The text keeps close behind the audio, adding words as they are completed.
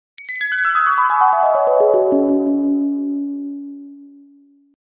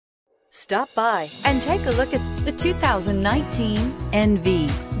Stop by and take a look at the 2019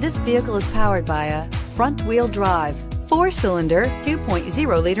 NV. This vehicle is powered by a front-wheel drive, 4-cylinder,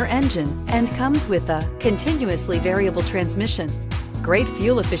 2.0-liter engine and comes with a continuously variable transmission. Great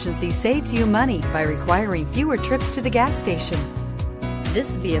fuel efficiency saves you money by requiring fewer trips to the gas station.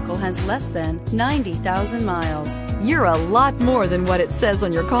 This vehicle has less than 90,000 miles. You're a lot more than what it says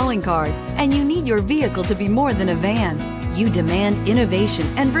on your calling card, and you need your vehicle to be more than a van. You demand innovation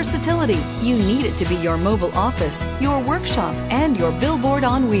and versatility. You need it to be your mobile office, your workshop, and your billboard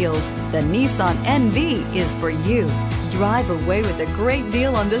on wheels. The Nissan NV is for you. Drive away with a great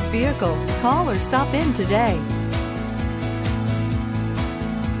deal on this vehicle. Call or stop in today.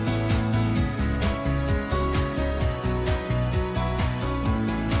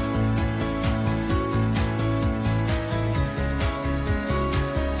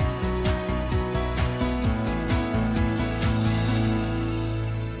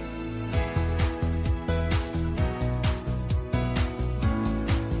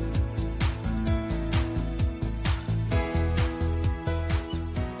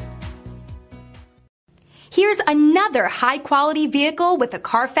 Here's another high-quality vehicle with a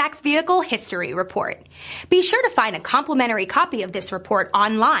Carfax Vehicle History Report. Be sure to find a complimentary copy of this report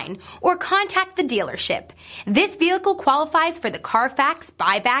online or contact the dealership. This vehicle qualifies for the Carfax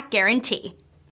Buyback Guarantee.